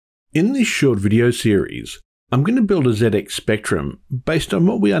In this short video series, I'm going to build a ZX Spectrum based on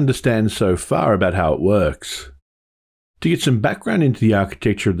what we understand so far about how it works. To get some background into the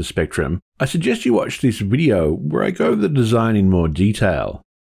architecture of the Spectrum, I suggest you watch this video where I go over the design in more detail.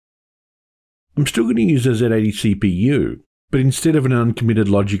 I'm still going to use a Z80 CPU, but instead of an uncommitted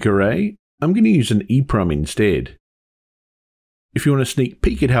logic array, I'm going to use an EPROM instead. If you want a sneak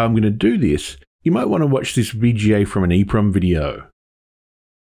peek at how I'm going to do this, you might want to watch this VGA from an EPROM video.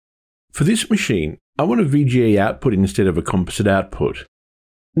 For this machine, I want a VGA output instead of a composite output.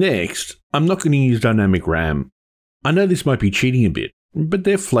 Next, I'm not going to use dynamic RAM. I know this might be cheating a bit, but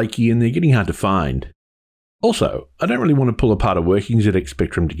they're flaky and they're getting hard to find. Also, I don't really want to pull apart a working ZX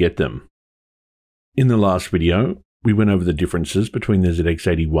Spectrum to get them. In the last video, we went over the differences between the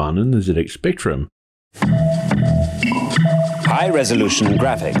ZX81 and the ZX Spectrum. High resolution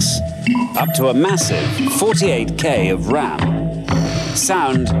graphics, up to a massive 48K of RAM.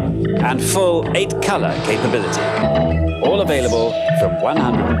 Sound, and full 8-color capability. All available from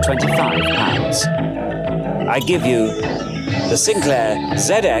 £125. I give you the Sinclair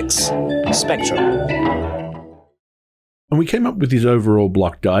ZX Spectrum. And we came up with this overall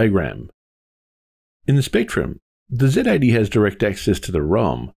block diagram. In the Spectrum, the Z80 has direct access to the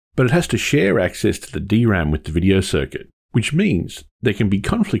ROM, but it has to share access to the DRAM with the video circuit, which means there can be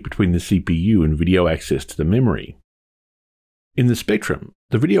conflict between the CPU and video access to the memory. In the Spectrum,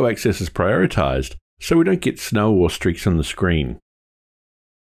 the video access is prioritized so we don't get snow or streaks on the screen.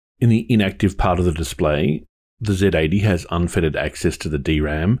 In the inactive part of the display, the Z80 has unfettered access to the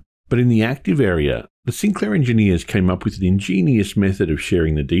DRAM, but in the active area, the Sinclair engineers came up with an ingenious method of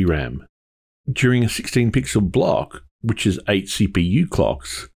sharing the DRAM. During a 16-pixel block, which is 8 CPU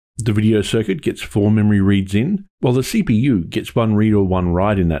clocks, the video circuit gets 4 memory reads in, while the CPU gets 1 read or 1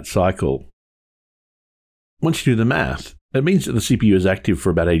 write in that cycle. Once you do the math, that means that the CPU is active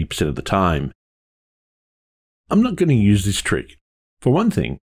for about 80% of the time. I'm not going to use this trick. For one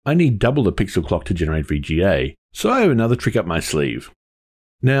thing, I need double the pixel clock to generate VGA, so I have another trick up my sleeve.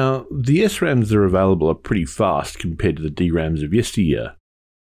 Now, the SRAMs that are available are pretty fast compared to the DRAMs of yesteryear.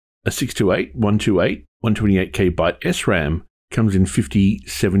 A 628, 128, 128K byte SRAM comes in 50,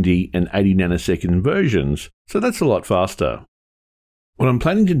 70, and 80 nanosecond versions, so that's a lot faster. What I'm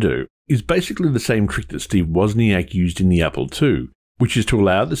planning to do is basically the same trick that Steve Wozniak used in the Apple II, which is to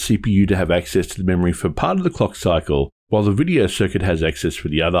allow the CPU to have access to the memory for part of the clock cycle, while the video circuit has access for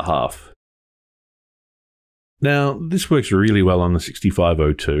the other half. Now, this works really well on the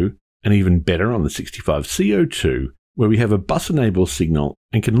 6502, and even better on the 65C02, where we have a bus-enable signal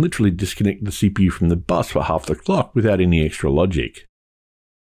and can literally disconnect the CPU from the bus for half the clock without any extra logic.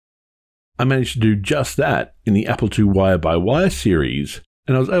 I managed to do just that in the Apple II wire-by-wire series,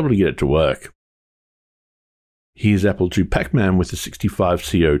 and I was able to get it to work. Here's Apple II Pac-Man with the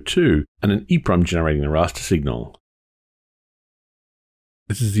 65C02 and an EPROM generating the raster signal.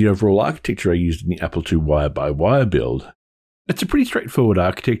 This is the overall architecture I used in the Apple II wire-by-wire build. It's a pretty straightforward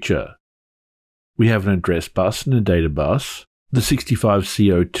architecture. We have an address bus and a data bus. The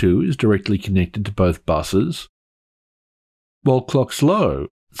 65C02 is directly connected to both buses. While clock's low,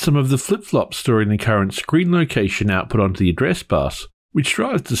 some of the flip-flops storing the current screen location output onto the address bus, which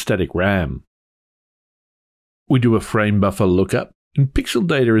drives the static RAM. We do a frame buffer lookup, and pixel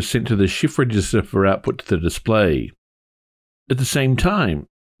data is sent to the shift register for output to the display. At the same time,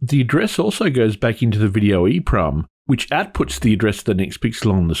 the address also goes back into the video EPROM, which outputs the address of the next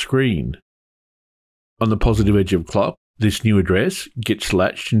pixel on the screen. On the positive edge of clock, this new address gets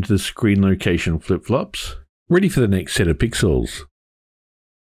latched into the screen location flip-flops, ready for the next set of pixels.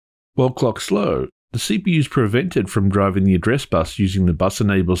 While clock's low, the CPU is prevented from driving the address bus using the bus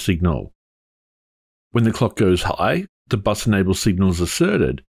enable signal. When the clock goes high, the bus enable signal is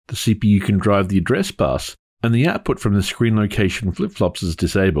asserted, the CPU can drive the address bus, and the output from the screen location flip-flops is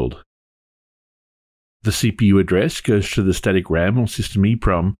disabled. The CPU address goes to the static RAM or system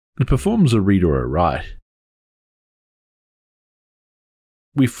EPROM and performs a read or a write.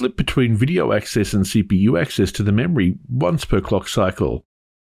 We flip between video access and CPU access to the memory once per clock cycle.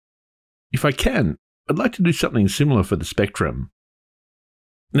 If I can, I'd like to do something similar for the Spectrum.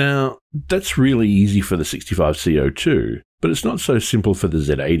 Now, that's really easy for the 65C02, but it's not so simple for the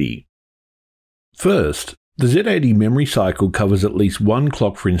Z80. First, the Z80 memory cycle covers at least 1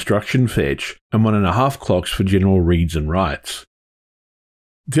 clock for instruction fetch and 1.5 clocks for general reads and writes.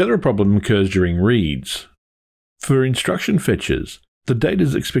 The other problem occurs during reads. For instruction fetches, the data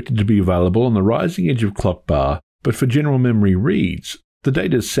is expected to be available on the rising edge of clock bar, but for general memory reads, the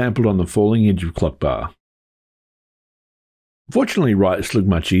data is sampled on the falling edge of clock bar. Fortunately, writes look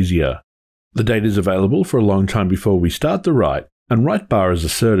much easier. The data is available for a long time before we start the write, and write bar is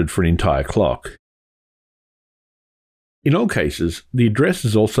asserted for an entire clock. In all cases, the address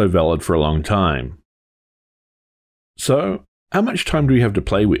is also valid for a long time. So, how much time do we have to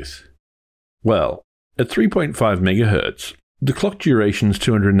play with? Well, at 3.5 MHz, the clock duration is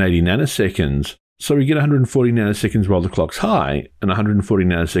 280 nanoseconds, so we get 140 nanoseconds while the clock's high and 140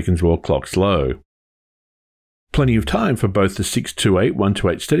 nanoseconds while the clock's low. Plenty of time for both the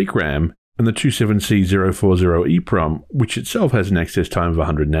 628/128 static RAM and the 27C040 EPROM, which itself has an access time of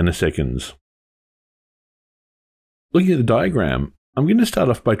 100 nanoseconds. Looking at the diagram, I'm going to start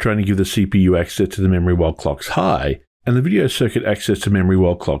off by trying to give the CPU access to the memory while clock's high, and the video circuit access to memory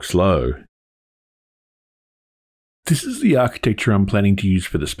while clock's low. This is the architecture I'm planning to use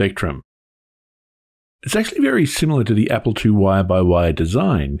for the Spectrum. It's actually very similar to the Apple II wire-by-wire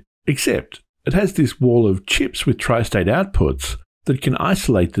design, except it has this wall of chips with tri-state outputs that can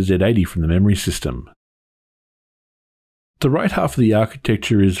isolate the Z80 from the memory system. The right half of the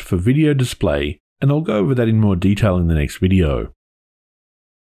architecture is for video display, and I'll go over that in more detail in the next video.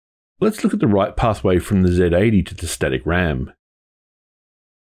 Let's look at the write pathway from the Z80 to the static RAM.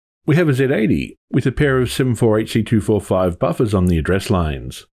 We have a Z80 with a pair of 74HC245 buffers on the address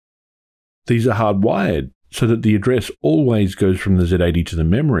lines. These are hardwired so that the address always goes from the Z80 to the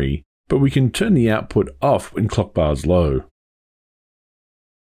memory, but we can turn the output off when clock bar is low.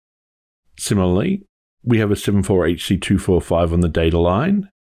 Similarly, we have a 74HC245 on the data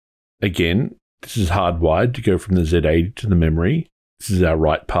line. Again, this is hardwired to go from the Z80 to the memory. This is our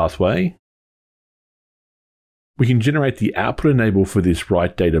write pathway. We can generate the output enable for this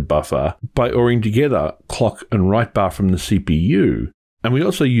write data buffer by ORing together clock and write bar from the CPU, and we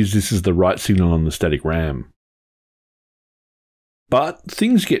also use this as the write signal on the static RAM. But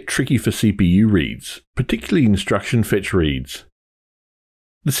things get tricky for CPU reads, particularly instruction fetch reads.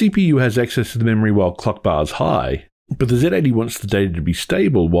 The CPU has access to the memory while clock bar is high, but the Z80 wants the data to be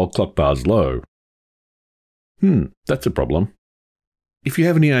stable while clock bar is low. That's a problem. If you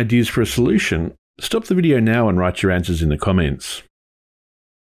have any ideas for a solution, stop the video now and write your answers in the comments.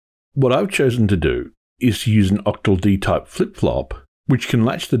 What I've chosen to do is to use an octal D-type flip-flop, which can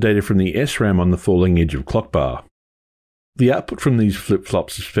latch the data from the SRAM on the falling edge of clock bar. The output from these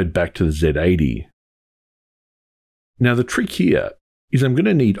flip-flops is fed back to the Z80. Now the trick here is I'm going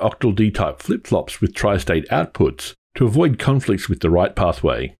to need octal D-type flip-flops with tri-state outputs to avoid conflicts with the write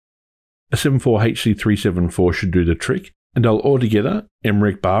pathway. A 74HC374 should do the trick, and I'll OR together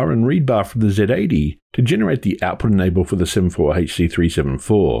mrec bar and read bar from the Z80 to generate the output enable for the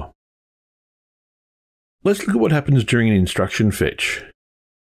 74HC374. Let's look at what happens during an instruction fetch.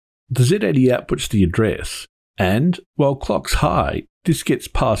 The Z80 outputs the address, and, while clock's high, this gets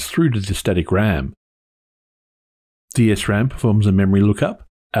passed through to the static RAM. The SRAM performs a memory lookup,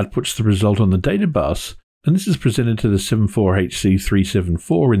 outputs the result on the data bus, and this is presented to the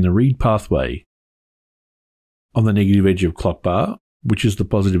 74HC374 in the read pathway. On the negative edge of clock bar, which is the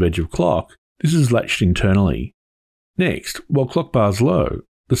positive edge of clock, this is latched internally. Next, while clock bar is low,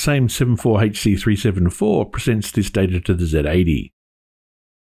 the same 74HC374 presents this data to the Z80.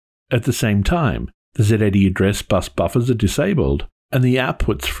 At the same time, the Z80 address bus buffers are disabled, and the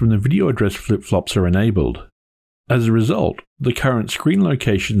outputs from the video address flip-flops are enabled. As a result, the current screen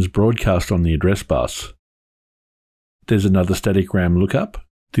location is broadcast on the address bus. There's another static RAM lookup,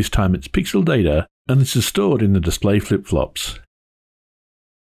 this time it's pixel data, and this is stored in the display flip-flops.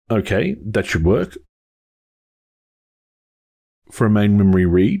 Okay, that should work. For a main memory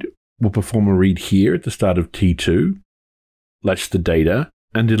read, we'll perform a read here at the start of T2, latch the data,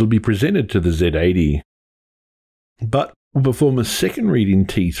 and it'll be presented to the Z80. But we'll perform a second read in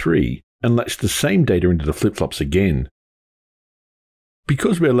T3 and latch the same data into the flip-flops again.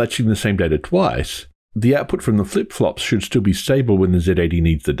 Because we're latching the same data twice, the output from the flip-flops should still be stable when the Z80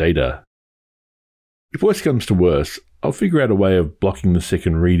 needs the data. If worse comes to worse, I'll figure out a way of blocking the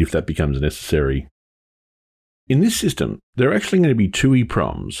second read if that becomes necessary. In this system, there are actually going to be two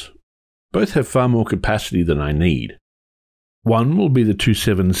EPROMs. Both have far more capacity than I need. One will be the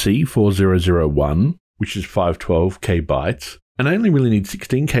 27C4001, which is 512K bytes, and I only really need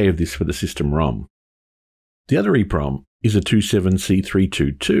 16K of this for the system ROM. The other EPROM is a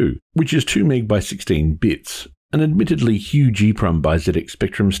 27C322, which is 2 MB by 16 bits, an admittedly huge EPROM by ZX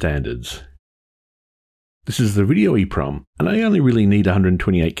Spectrum standards. This is the video EPROM, and I only really need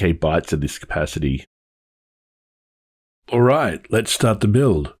 128K bytes of this capacity. Alright, let's start the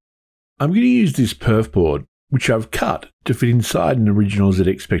build. I'm going to use this perf board, which I've cut to fit inside an original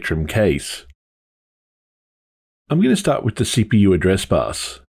ZX Spectrum case. I'm going to start with the CPU address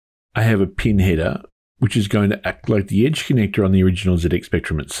bus. I have a pin header, which is going to act like the edge connector on the original ZX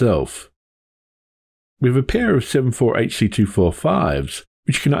Spectrum itself. we have a pair of 74HC245s,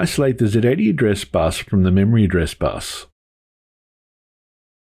 which can isolate the Z80 address bus from the memory address bus.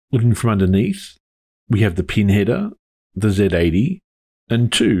 Looking from underneath, we have the pin header, the Z80,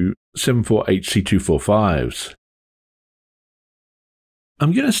 and two 74HC245s.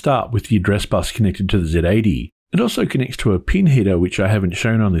 I'm going to start with the address bus connected to the Z80. It also connects to a pin header which I haven't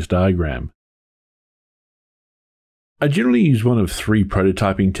shown on this diagram. I generally use one of three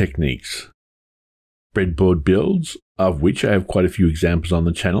prototyping techniques. Breadboard builds, of which I have quite a few examples on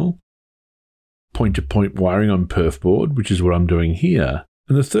the channel. Point-to-point wiring on perf board, which is what I'm doing here.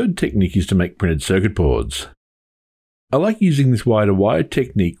 And the third technique is to make printed circuit boards. I like using this wire-to-wire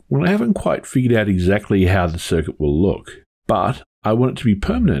technique when I haven't quite figured out exactly how the circuit will look, but I want it to be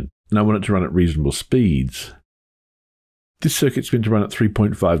permanent and I want it to run at reasonable speeds. This circuit's meant to run at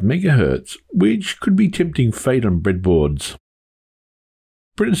 3.5 MHz, which could be tempting fate on breadboards.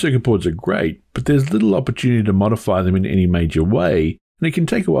 Printed circuit boards are great, but there's little opportunity to modify them in any major way, and it can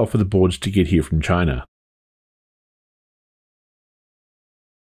take a while for the boards to get here from China.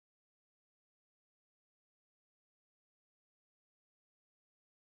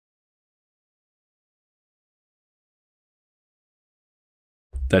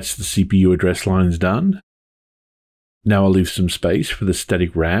 That's the CPU address lines done. Now I'll leave some space for the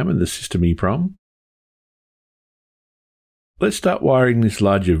static RAM and the system EPROM. Let's start wiring this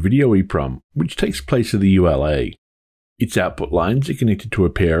larger video EPROM, which takes place of the ULA. Its output lines are connected to a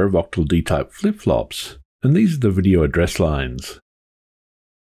pair of octal D-type flip-flops, and these are the video address lines.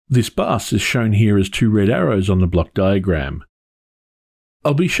 This bus is shown here as two red arrows on the block diagram.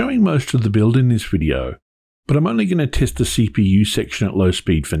 I'll be showing most of the build in this video, but I'm only going to test the CPU section at low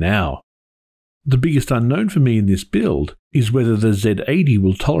speed for now. The biggest unknown for me in this build is whether the Z80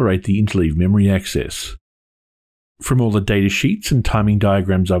 will tolerate the interleave memory access. From all the data sheets and timing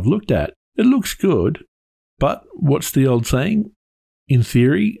diagrams I've looked at, it looks good, but what's the old saying? In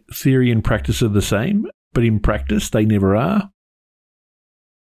theory and practice are the same, but in practice they never are.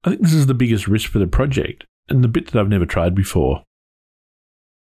 I think this is the biggest risk for the project, and the bit that I've never tried before.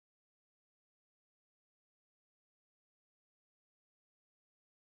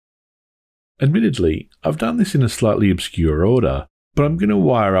 Admittedly, I've done this in a slightly obscure order, but I'm going to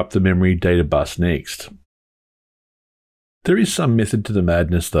wire up the memory data bus next. There is some method to the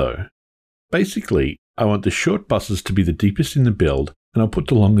madness though. Basically, I want the short buses to be the deepest in the build, and I'll put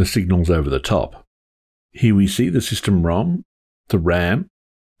the longer signals over the top. Here we see the system ROM, the RAM,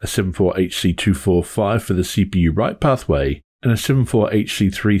 a 74HC245 for the CPU write pathway, and a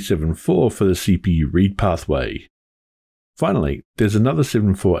 74HC374 for the CPU read pathway. Finally, there's another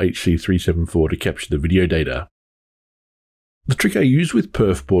 74HC374 to capture the video data. The trick I use with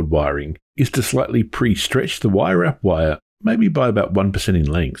perf board wiring is to slightly pre-stretch the wire wrap wire, maybe by about 1% in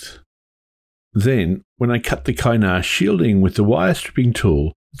length. Then, when I cut the kynar shielding with the wire stripping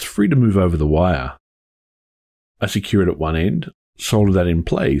tool, it's free to move over the wire. I secure it at one end, solder that in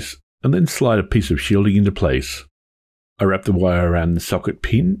place, and then slide a piece of shielding into place. I wrap the wire around the socket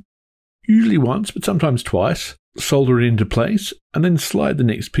pin, usually once but sometimes twice, solder it into place, and then slide the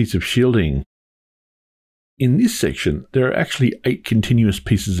next piece of shielding. In this section, there are actually 8 continuous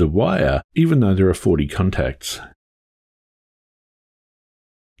pieces of wire, even though there are 40 contacts.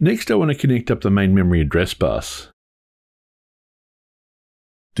 Next, I want to connect up the main memory address bus.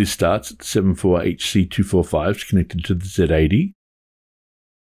 This starts at the 74HC245s connected to the Z80,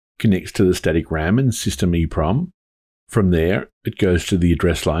 connects to the static RAM and system EPROM. From there, it goes to the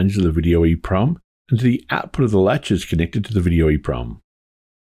address lines of the video EPROM, and to the output of the latches connected to the video EPROM.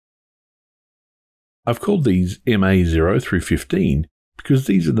 I've called these MA0 through 15 because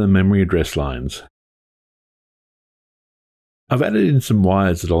these are the memory address lines. I've added in some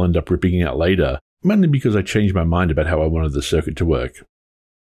wires that I'll end up ripping out later, mainly because I changed my mind about how I wanted the circuit to work.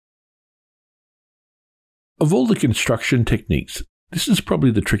 Of all the construction techniques, this is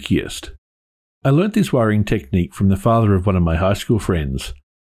probably the trickiest. I learnt this wiring technique from the father of one of my high school friends.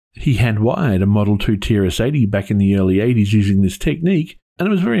 He hand-wired a Model 2 TRS-80 back in the early 80s using this technique, and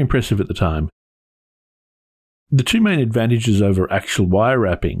it was very impressive at the time. The two main advantages over actual wire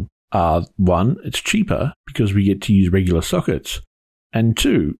wrapping are, 1, it's cheaper because we get to use regular sockets, and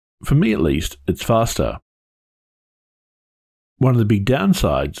 2, for me at least, it's faster. One of the big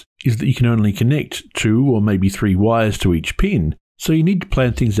downsides is that you can only connect 2 or maybe 3 wires to each pin, so you need to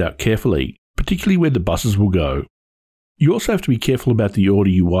plan things out carefully, particularly where the buses will go. You also have to be careful about the order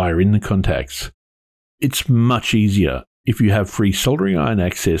you wire in the contacts. It's much easier if you have free soldering iron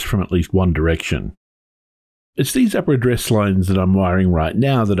access from at least one direction. It's these upper address lines that I'm wiring right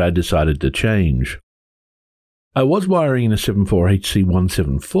now that I decided to change. I was wiring in a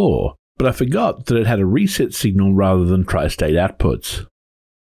 74HC174, but I forgot that it had a reset signal rather than tri-state outputs.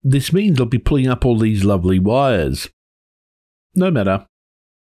 This means I'll be pulling up all these lovely wires. No matter.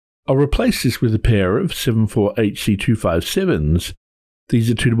 I'll replace this with a pair of 74HC257s. These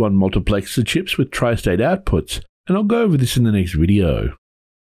are 2-to-1 multiplexer chips with tri-state outputs, and I'll go over this in the next video.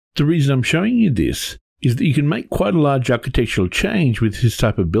 The reason I'm showing you this is that you can make quite a large architectural change with this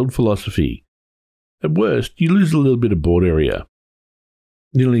type of build philosophy. At worst, you lose a little bit of board area.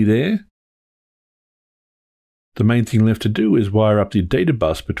 Nearly there? The main thing left to do is wire up the data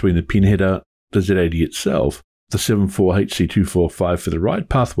bus between the pin header, the Z80 itself, the 74HC245 for the write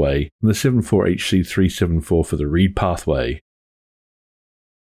pathway, and the 74HC374 for the read pathway.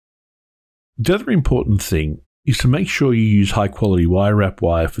 The other important thing is to make sure you use high-quality wire wrap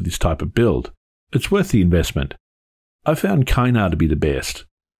wire for this type of build. It's worth the investment. I found Kynar to be the best.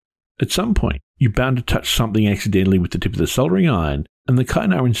 At some point, you're bound to touch something accidentally with the tip of the soldering iron, and the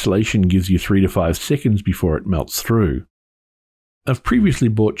Kynar installation gives you 3 to 5 seconds before it melts through. I've previously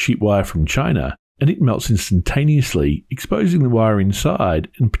bought cheap wire from China, and it melts instantaneously, exposing the wire inside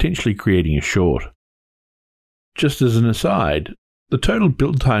and potentially creating a short. Just as an aside, the total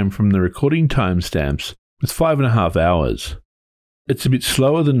build time from the recording timestamps was 5.5 hours. It's a bit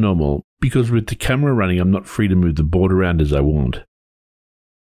slower than normal because with the camera running I'm not free to move the board around as I want.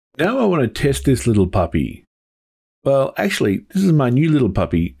 Now I want to test this little puppy. Well, actually, this is my new little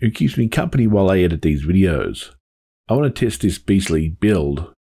puppy who keeps me company while I edit these videos. I want to test this beastly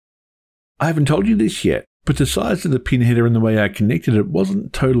build. I haven't told you this yet, but the size of the pin header and the way I connected it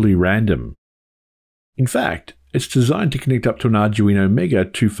wasn't totally random. In fact, it's designed to connect up to an Arduino Mega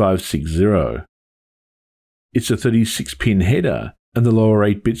 2560. It's a 36-pin header, and the lower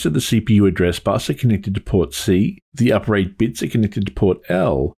 8 bits of the CPU address bus are connected to port C, the upper 8 bits are connected to port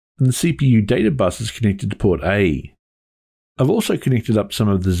L, and the CPU data bus is connected to port A. I've also connected up some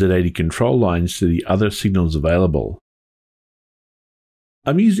of the Z80 control lines to the other signals available.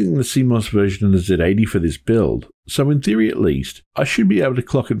 I'm using the CMOS version of the Z80 for this build, so in theory at least, I should be able to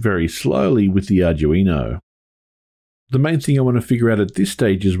clock it very slowly with the Arduino. The main thing I want to figure out at this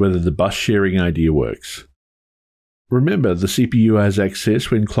stage is whether the bus sharing idea works. Remember, the CPU has access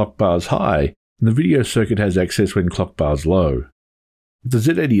when clock bar's high, and the video circuit has access when clock bar's low. The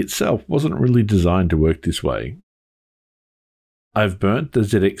Z80 itself wasn't really designed to work this way. I've burnt the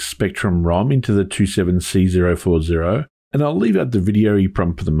ZX Spectrum ROM into the 27C040, and I'll leave out the video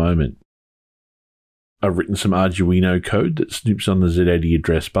EPROM for the moment. I've written some Arduino code that snoops on the Z80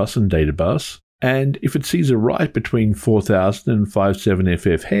 address bus and data bus, and if it sees a write between 4000 and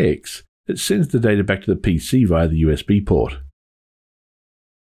 57FF hex, it sends the data back to the PC via the USB port.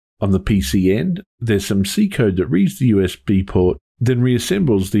 On the PC end, there's some C code that reads the USB port, then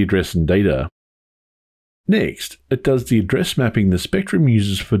reassembles the address and data. Next, it does the address mapping the Spectrum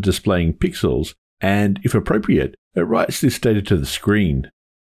uses for displaying pixels, and, if appropriate, it writes this data to the screen.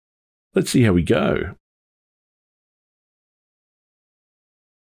 Let's see how we go.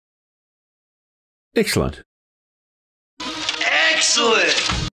 Excellent.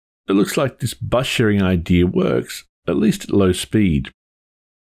 Excellent! It looks like this bus sharing idea works, at least at low speed.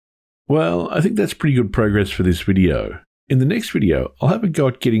 Well, I think that's pretty good progress for this video. In the next video, I'll have a go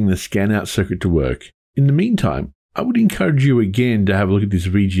at getting the scan-out circuit to work. In the meantime, I would encourage you again to have a look at this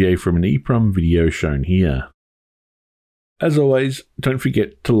VGA from an EPROM video shown here. As always, don't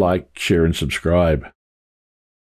forget to like, share and subscribe.